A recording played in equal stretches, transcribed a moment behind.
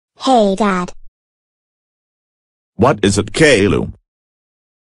Hey, Dad. What is it, Caillou?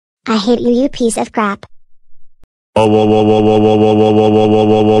 I hate you, you piece of crap. Oh, whoa, whoa, whoa, whoa, whoa, whoa, whoa, whoa, whoa, whoa,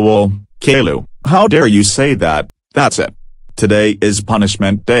 whoa, whoa, whoa. Caillou, how dare you say that? That's it. Today is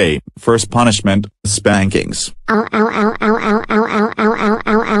punishment day. First punishment, spankings. Ow, ow, ow, ow, ow, ow, ow, ow, ow,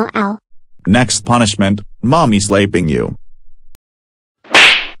 ow, ow, ow. Next punishment, mommy slapping you.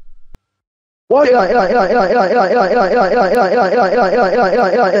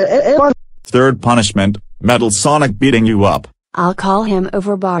 Third punishment, Metal Sonic beating you up. I'll call him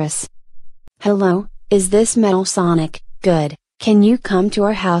over, Boris. Hello, is this Metal Sonic? Good. Can you come to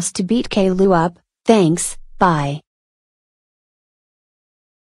our house to beat Caillou up? Thanks, bye.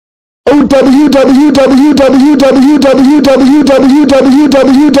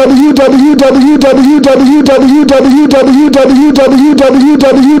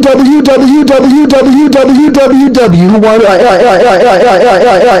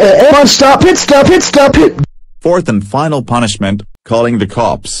 Stop it! Fourth and final punishment, calling the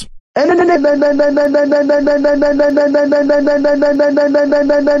cops.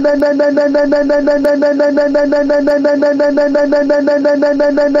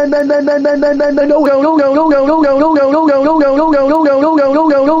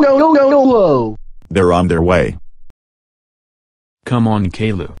 They're on their way. Come on,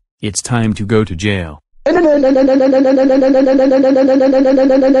 Caillou. It's time to go to jail.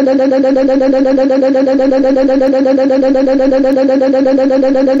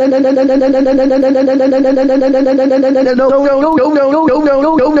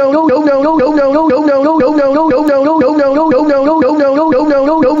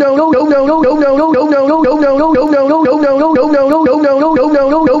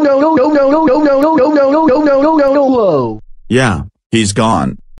 Yeah, he's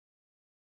gone.